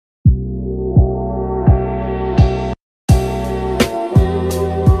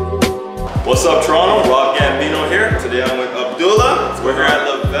What's up, Toronto? Rob Gambino here. Today I'm with Abdullah. We're here at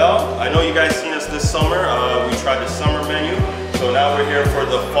Lavelle. I know you guys seen us this summer. We tried the summer menu. So now we're here for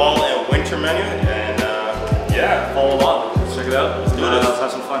the fall and winter menu. And yeah, follow along. Let's check it out. Let's do this. Let's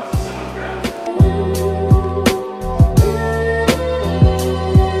have some fun.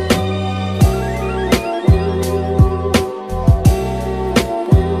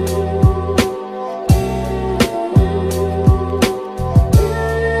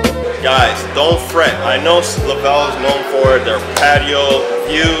 Guys, don't fret. I know Lavelle is known for their patio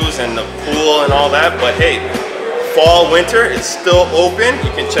views and the pool and all that, but hey, fall, winter, it's still open.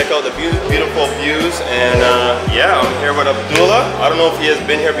 You can check out the beautiful views, and yeah, I'm here with Abdullah. I don't know if he has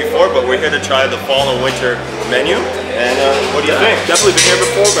been here before, but we're here to try the fall and winter menu. And what do you think? Definitely been here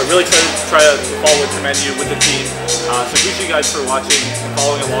before, but really excited to try the fall winter menu with the team. So appreciate you guys for watching and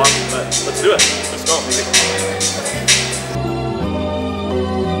following along, but let's do it. Let's go.